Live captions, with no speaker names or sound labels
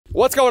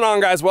What's going on,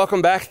 guys?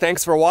 Welcome back.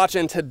 Thanks for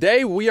watching.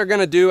 Today we are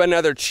going to do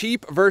another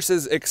cheap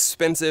versus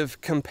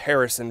expensive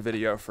comparison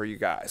video for you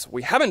guys.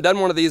 We haven't done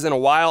one of these in a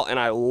while, and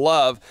I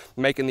love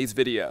making these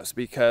videos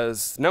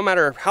because no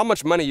matter how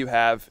much money you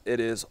have,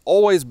 it is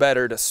always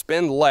better to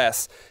spend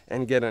less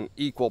and get an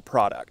equal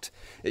product.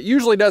 It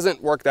usually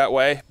doesn't work that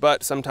way,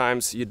 but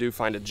sometimes you do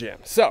find a gem.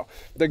 So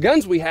the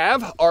guns we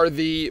have are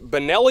the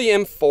Benelli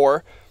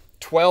M4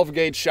 12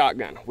 gauge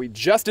shotgun. We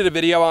just did a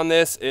video on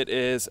this. It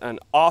is an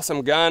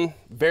awesome gun,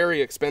 very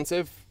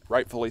expensive,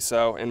 rightfully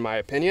so in my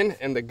opinion.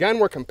 And the gun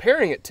we're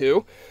comparing it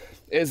to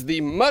is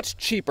the much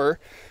cheaper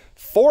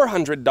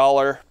 $400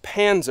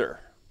 Panzer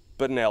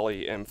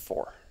Benelli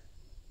M4.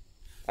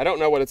 I don't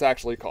know what it's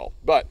actually called,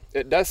 but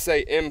it does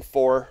say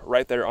M4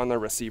 right there on the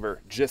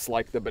receiver, just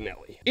like the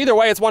Benelli. Either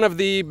way, it's one of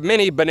the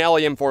many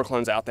Benelli M4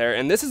 clones out there,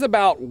 and this is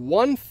about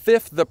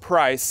 1/5 the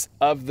price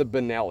of the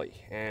Benelli.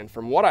 And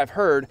from what I've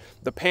heard,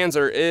 the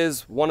Panzer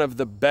is one of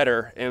the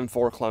better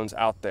M4 clones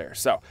out there.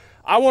 So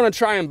I want to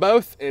try them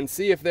both and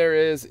see if there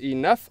is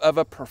enough of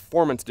a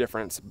performance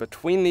difference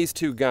between these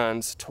two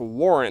guns to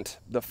warrant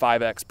the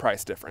 5x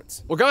price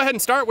difference. We'll go ahead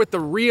and start with the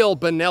real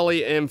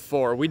Benelli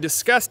M4. We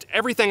discussed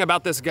everything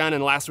about this gun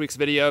in last week's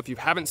video. If you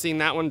haven't seen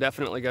that one,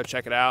 definitely go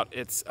check it out.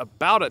 It's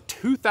about a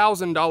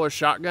 $2,000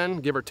 shotgun,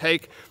 give or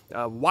take,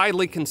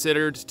 widely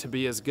considered to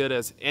be as good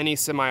as any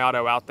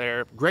semi-auto out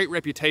there. Great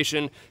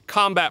reputation,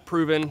 combat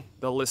proven,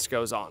 the list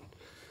goes on.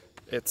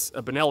 It's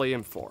a Benelli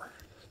M4.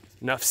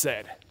 Enough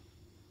said.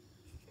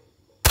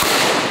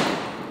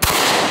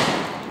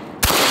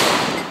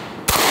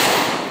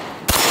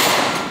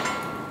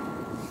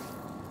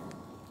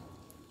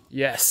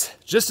 Yes,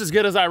 just as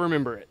good as I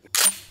remember it.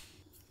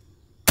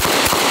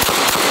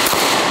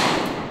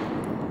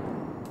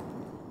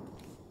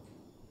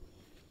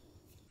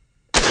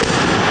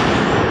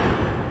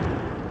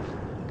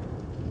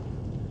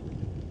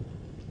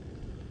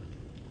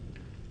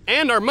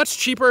 And our much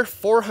cheaper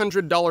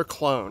 $400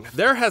 clone.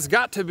 There has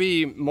got to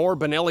be more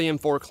Benelli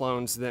M4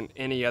 clones than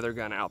any other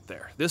gun out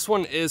there. This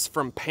one is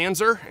from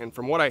Panzer, and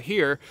from what I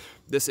hear,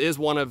 this is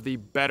one of the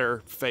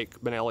better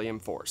fake Benelli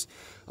M4s.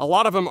 A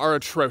lot of them are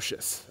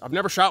atrocious. I've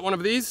never shot one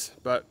of these,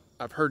 but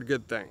I've heard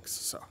good things,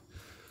 so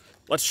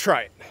let's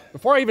try it.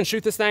 Before I even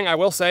shoot this thing, I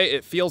will say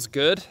it feels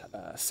good.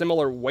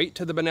 Similar weight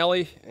to the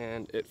Benelli,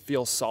 and it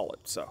feels solid,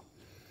 so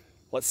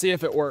let's see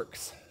if it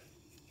works.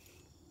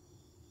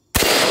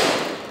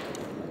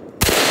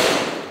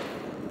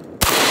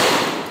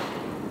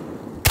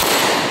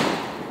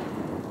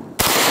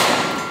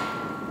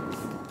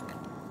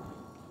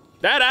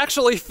 That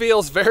actually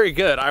feels very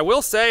good. I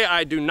will say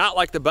I do not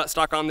like the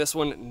buttstock on this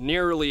one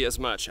nearly as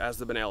much as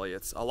the Benelli.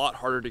 It's a lot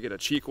harder to get a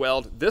cheek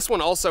weld. This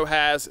one also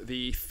has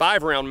the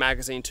 5-round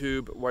magazine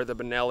tube where the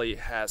Benelli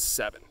has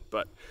 7.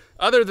 But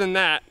other than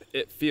that,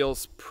 it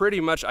feels pretty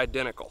much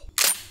identical.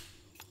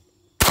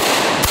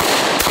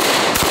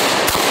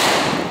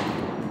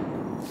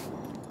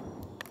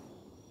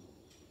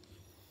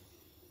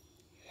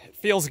 It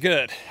feels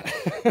good.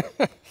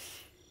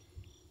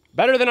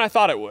 Better than I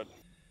thought it would.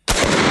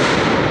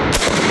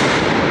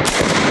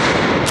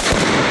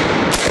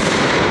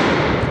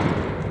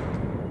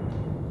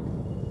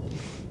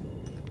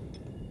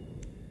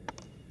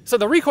 So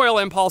the recoil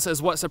impulse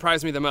is what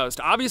surprised me the most.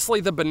 Obviously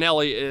the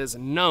Benelli is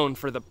known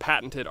for the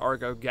patented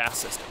Argo gas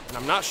system, and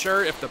I'm not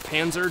sure if the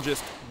Panzer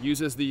just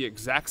uses the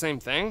exact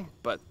same thing,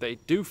 but they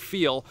do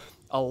feel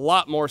a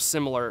lot more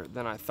similar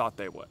than I thought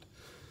they would.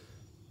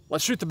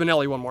 Let's shoot the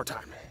Benelli one more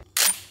time.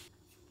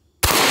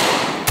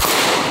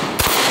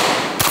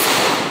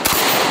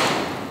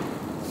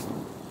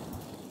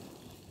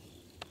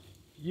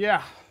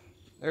 Yeah,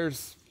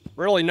 there's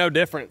really no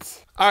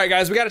difference. All right,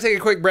 guys, we got to take a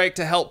quick break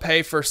to help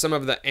pay for some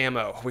of the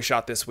ammo we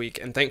shot this week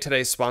and thank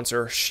today's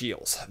sponsor,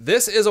 Shields.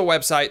 This is a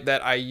website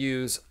that I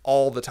use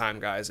all the time,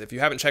 guys. If you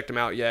haven't checked them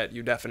out yet,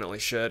 you definitely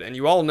should. And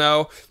you all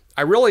know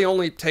I really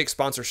only take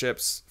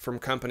sponsorships from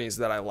companies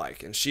that I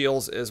like, and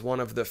Shields is one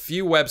of the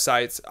few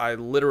websites I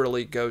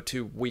literally go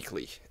to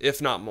weekly,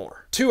 if not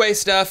more. 2A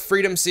stuff,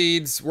 freedom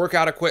seeds,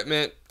 workout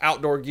equipment,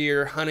 outdoor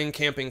gear, hunting,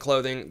 camping,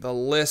 clothing, the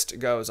list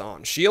goes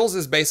on. Shields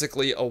is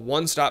basically a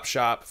one-stop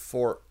shop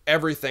for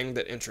everything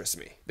that interests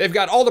me. They've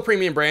got all the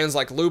premium brands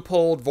like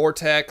Loophole,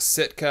 Vortex,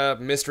 Sitka,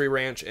 Mystery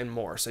Ranch, and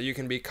more, so you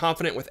can be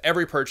confident with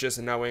every purchase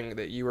knowing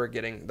that you are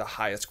getting the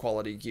highest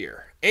quality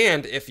gear.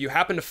 And if you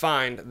happen to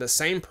find the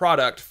same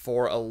product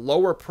for a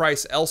lower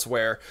price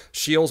elsewhere,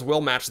 Shields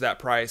will match that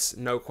price,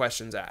 no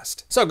questions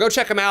asked. So go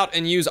check them out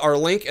and use our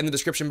link in the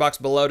description box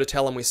below to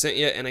tell them we sent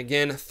you. And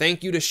again,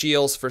 thank you to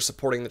Shields for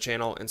supporting the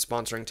channel and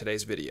sponsoring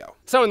today's video.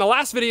 So in the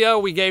last video,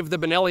 we gave the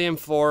Benelli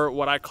M4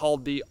 what I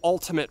called the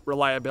ultimate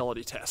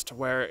reliability test,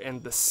 where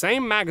in the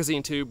same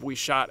magazine tube, we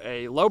shot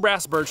a low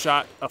brass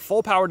birdshot, a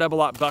full power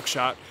double-aught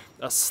buckshot,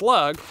 a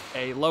slug,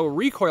 a low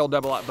recoil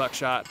double-aught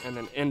buckshot, and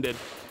then ended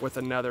with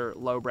another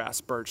low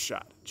brass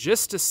birdshot,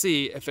 just to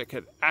see if it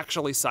could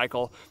actually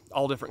cycle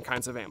all different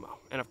kinds of ammo.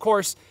 And of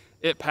course,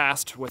 it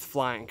passed with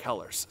flying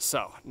colors.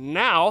 So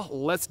now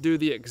let's do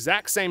the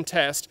exact same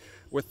test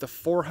with the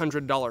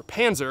 $400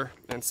 Panzer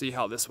and see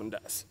how this one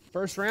does.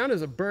 First round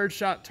is a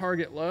birdshot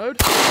target load.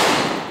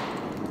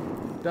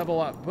 Double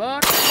up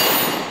buck.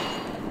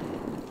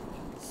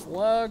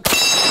 Slug.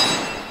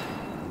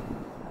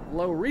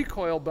 Low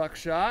recoil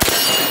buckshot.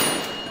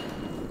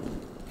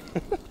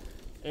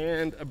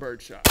 And a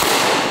birdshot.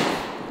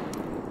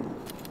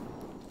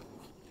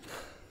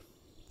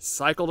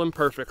 Cycled them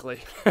perfectly.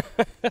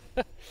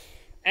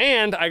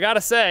 And I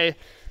gotta say,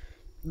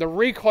 the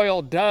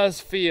recoil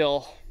does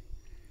feel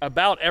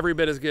about every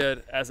bit as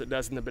good as it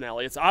does in the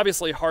Benelli. It's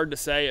obviously hard to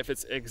say if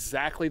it's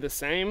exactly the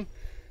same,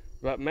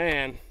 but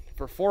man,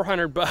 for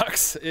 400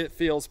 bucks, it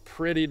feels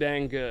pretty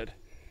dang good.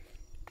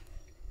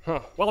 Huh.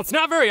 Well, it's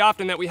not very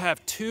often that we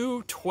have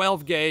two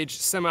 12-gauge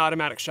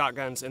semi-automatic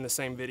shotguns in the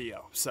same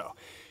video. So,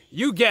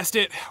 you guessed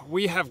it,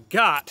 we have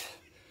got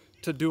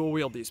to dual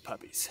wield these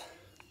puppies.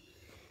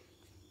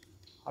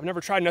 I've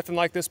never tried nothing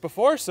like this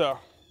before, so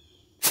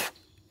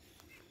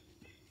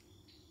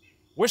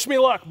wish me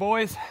luck,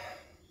 boys.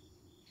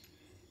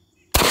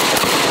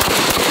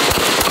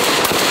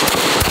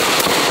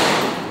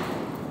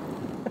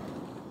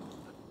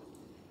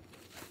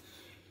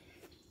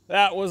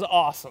 That was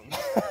awesome.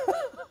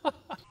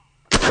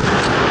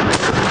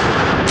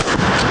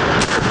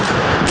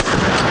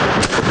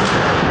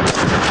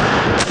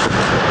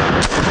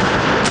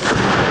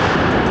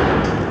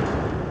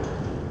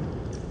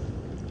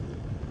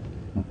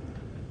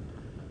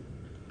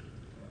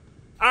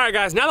 All right,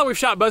 guys, now that we've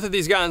shot both of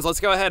these guns, let's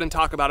go ahead and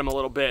talk about them a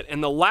little bit. In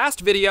the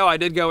last video, I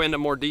did go into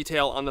more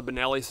detail on the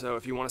Benelli, so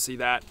if you want to see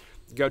that,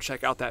 go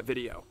check out that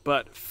video.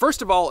 But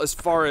first of all, as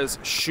far as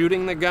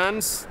shooting the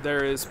guns,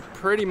 there is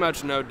pretty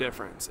much no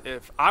difference.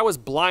 If I was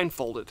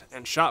blindfolded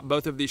and shot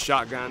both of these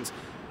shotguns,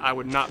 I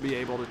would not be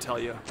able to tell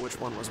you which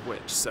one was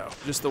which. So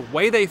just the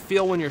way they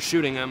feel when you're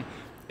shooting them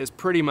is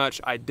pretty much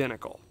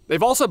identical.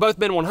 They've also both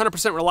been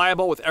 100%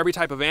 reliable with every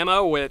type of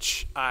ammo,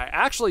 which I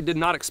actually did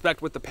not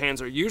expect with the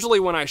Panzer.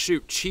 Usually when I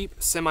shoot cheap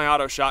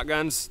semi-auto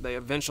shotguns, they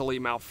eventually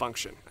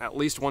malfunction, at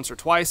least once or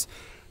twice.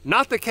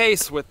 Not the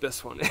case with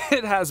this one.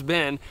 It has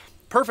been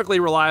perfectly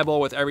reliable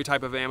with every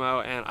type of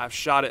ammo, and I've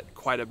shot it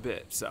quite a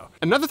bit. So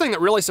another thing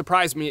that really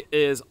surprised me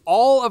is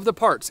all of the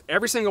parts,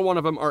 every single one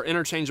of them are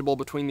interchangeable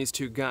between these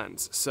two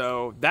guns.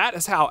 So that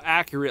is how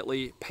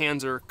accurately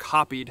Panzer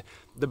copied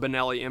the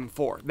Benelli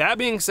M4. That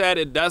being said,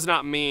 it does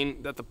not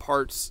mean that the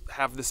parts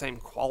have the same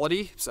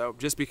quality. So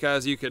just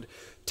because you could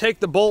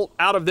take the bolt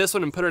out of this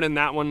one and put it in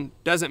that one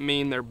doesn't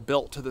mean they're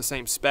built to the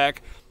same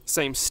spec,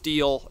 same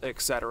steel,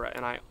 etc.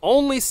 And I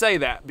only say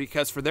that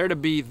because for there to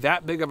be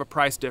that big of a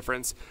price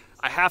difference,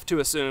 I have to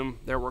assume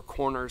there were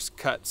corners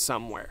cut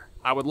somewhere.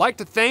 I would like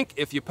to think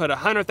if you put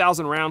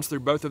 100,000 rounds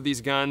through both of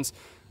these guns,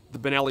 the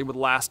Benelli would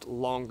last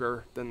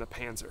longer than the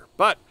Panzer.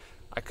 But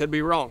I could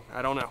be wrong,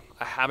 I don't know.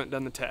 I haven't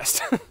done the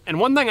test. And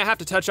one thing I have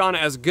to touch on,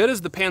 as good as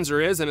the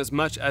Panzer is and as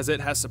much as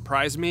it has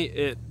surprised me,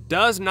 it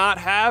does not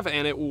have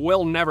and it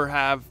will never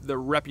have the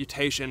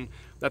reputation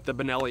that the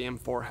Benelli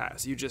M4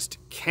 has. You just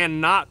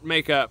cannot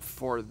make up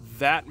for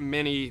that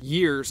many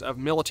years of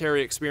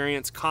military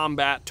experience,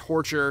 combat,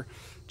 torture,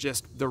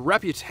 just the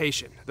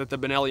reputation that the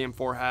Benelli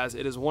M4 has.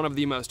 It is one of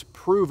the most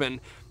proven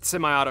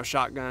semi-auto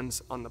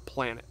shotguns on the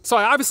planet. So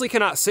I obviously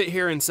cannot sit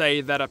here and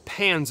say that a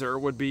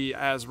Panzer would be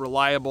as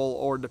reliable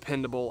or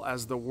dependable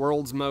as the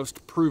world's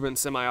most proven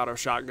semi-auto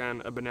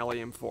shotgun, a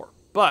Benelli M4.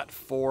 But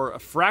for a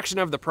fraction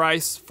of the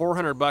price,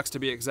 400 bucks to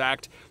be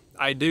exact,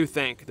 I do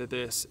think that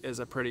this is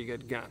a pretty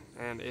good gun.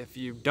 And if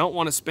you don't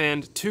want to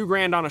spend $2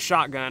 grand on a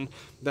shotgun,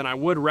 then I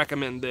would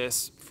recommend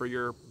this for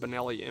your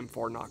Benelli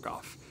M4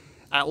 knockoff.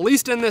 At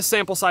least in this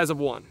sample size of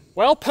one.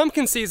 Well,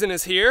 pumpkin season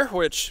is here,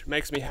 which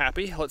makes me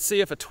happy. Let's see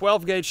if a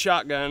 12-gauge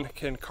shotgun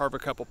can carve a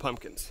couple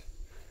pumpkins.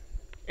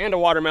 And a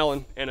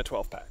watermelon and a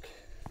 12-pack.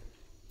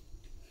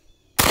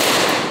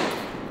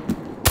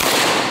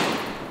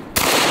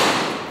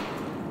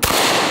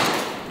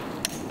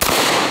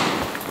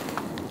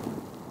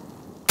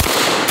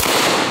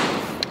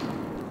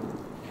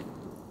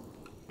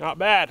 Not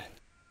bad.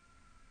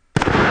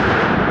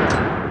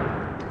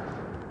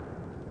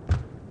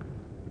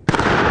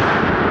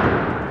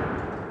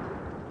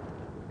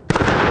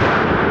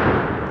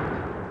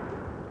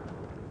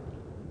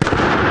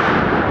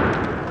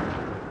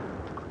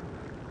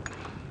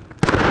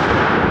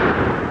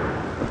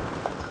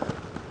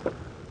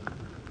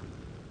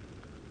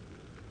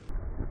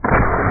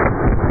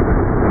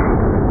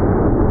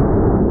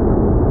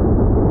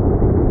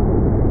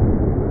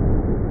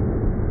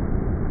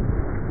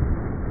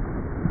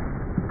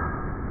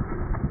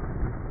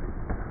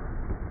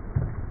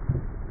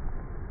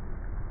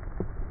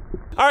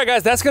 All right,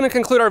 guys, that's going to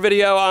conclude our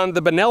video on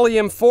the Benelli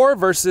M4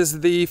 versus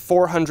the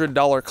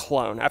 $400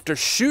 clone. After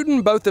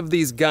shooting both of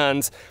these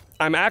guns,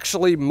 I'm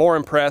actually more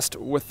impressed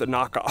with the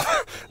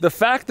knockoff. The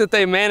fact that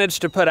they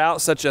managed to put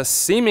out such a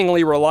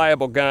seemingly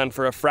reliable gun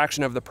for a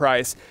fraction of the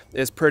price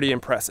is pretty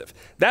impressive.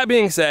 That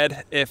being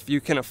said, if you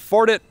can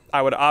afford it,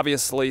 I would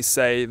obviously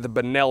say the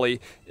Benelli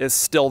is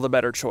still the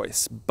better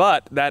choice,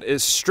 but that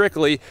is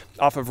strictly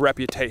off of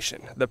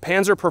reputation. The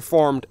Panzer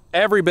performed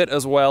every bit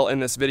as well in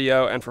this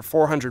video, and for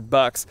 400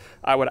 bucks,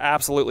 I would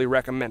absolutely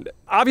recommend it.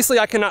 Obviously,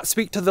 I cannot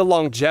speak to the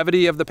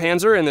longevity of the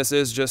Panzer, and this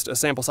is just a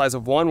sample size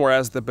of one,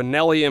 whereas the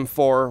Benelli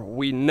M4,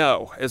 we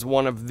know, is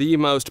one of the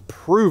most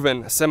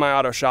proven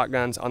semi-auto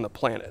shotguns on the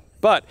planet.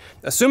 But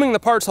assuming the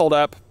parts hold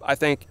up, I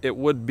think it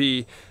would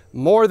be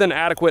more than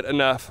adequate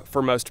enough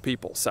for most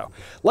people. So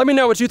let me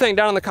know what you think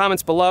down in the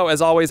comments below.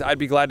 As always, I'd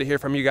be glad to hear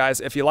from you guys.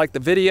 If you liked the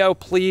video,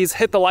 please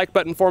hit the like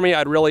button for me.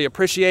 I'd really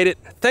appreciate it.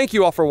 Thank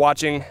you all for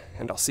watching,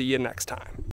 and I'll see you next time.